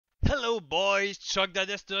Hello boys,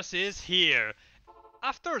 ChugThatEstus is here.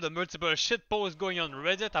 After the multiple shitposts going on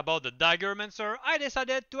Reddit about the Dagger Thornmancer, I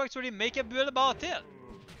decided to actually make a build about it.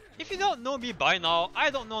 If you don't know me by now, I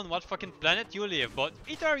don't know on what fucking planet you live, but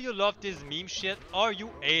either you love this meme shit or you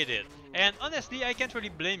hate it. And honestly, I can't really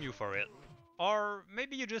blame you for it. Or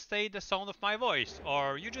maybe you just hate the sound of my voice,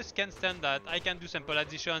 or you just can't stand that I can do sample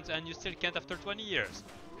additions and you still can't after 20 years.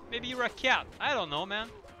 Maybe you're a cat, I don't know man.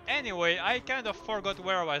 Anyway, I kind of forgot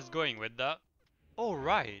where I was going with that. Oh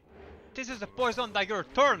right, this is a Poison Dagger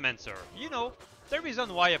Thornmancer. You know, the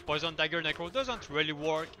reason why a Poison Dagger Necro doesn't really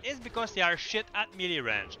work is because they are shit at melee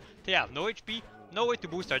range. They have no HP, no way to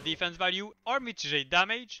boost their defense value or mitigate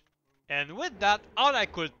damage. And with that, all I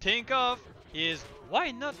could think of is why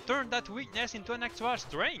not turn that weakness into an actual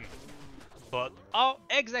strength? But how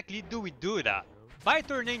exactly do we do that? By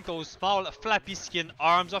turning those small flappy skin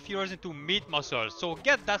arms of yours into meat muscles, so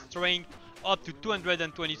get that strength up to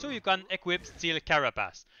 220 so you can equip Steel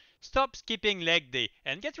Carapace. Stop skipping leg day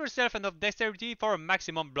and get yourself enough dexterity for a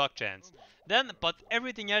maximum block chance. Then put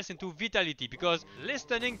everything else into vitality because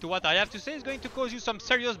listening to what I have to say is going to cause you some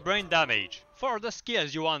serious brain damage. For the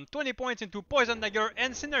skills you want 20 points into Poison Dagger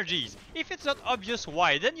and Synergies. If it's not obvious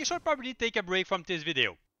why, then you should probably take a break from this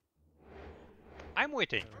video. I'm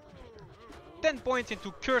waiting. 10 points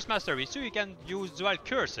into Curse Mastery so you can use dual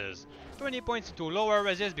curses. 20 points into lower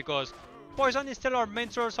resist because poison is still our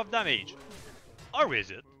main source of damage. Or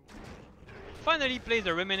is it? Finally place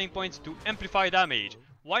the remaining points to amplify damage.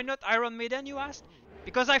 Why not Iron Maiden you ask?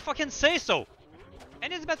 Because I fucking say so!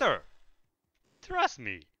 And it's better! Trust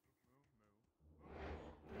me!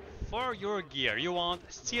 For your gear you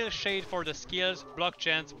want Steel Shade for the skills, block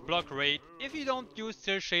chance, block rate. If you don't use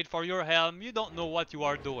Steel Shade for your helm, you don't know what you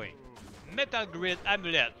are doing. Metal Grid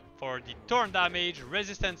Amulet for the Thorn damage,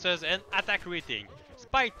 resistances and attack rating.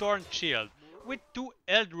 Spike Thorn Shield with 2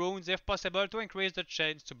 held runes if possible to increase the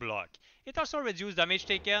chance to block. It also reduces damage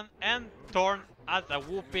taken and Thorn has a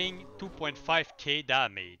whopping 2.5k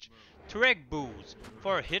damage. Trek Boost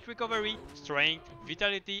for hit recovery, strength,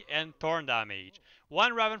 vitality and Thorn damage.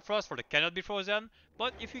 1 Raven Frost for the cannot be frozen,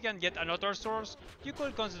 but if you can get another source, you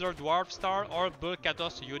could consider Dwarf Star or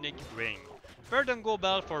Bulkatos Unique Ring. Burden Go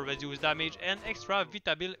Bell for reduced damage and extra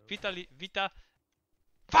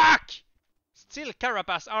Fuck! Steel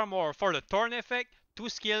Carapace Armor for the Thorn effect, 2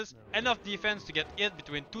 skills, enough defense to get hit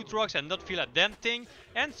between 2 trucks and not feel a damn thing,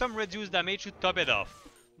 and some reduced damage to top it off.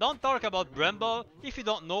 Don't talk about Bramble, if you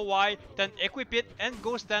don't know why, then equip it and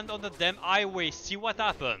go stand on the damn highway, see what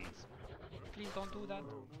happens. Please don't do that.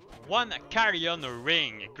 1 Carrion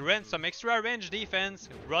Ring, grants some extra range defense,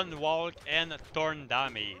 run walk and Thorn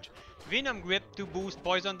damage. Venom Grip to boost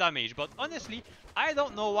poison damage, but honestly, I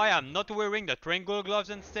don't know why I'm not wearing the Triangle Gloves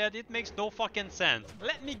instead, it makes no fucking sense.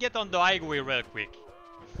 Let me get on the highway real quick.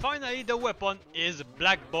 Finally the weapon is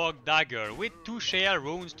Black Bog Dagger with 2 shale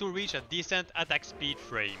runes to reach a decent attack speed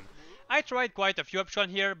frame. I tried quite a few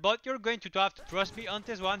options here, but you're going to have to trust me on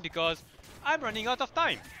this one because I'm running out of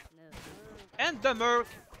time. And the Merc,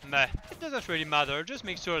 meh, it doesn't really matter, just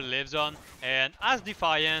make sure it lives on, and has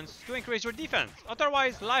Defiance to increase your defense,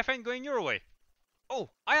 otherwise life ain't going your way. Oh,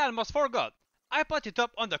 I almost forgot, I put it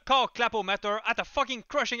up on the Core Clapometer at a fucking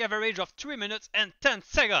crushing average of 3 minutes and 10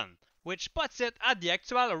 seconds, which puts it at the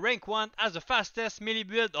actual rank 1 as the fastest melee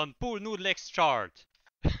build on Pool Noodle's chart.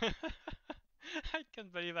 I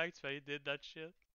can't believe I actually did that shit.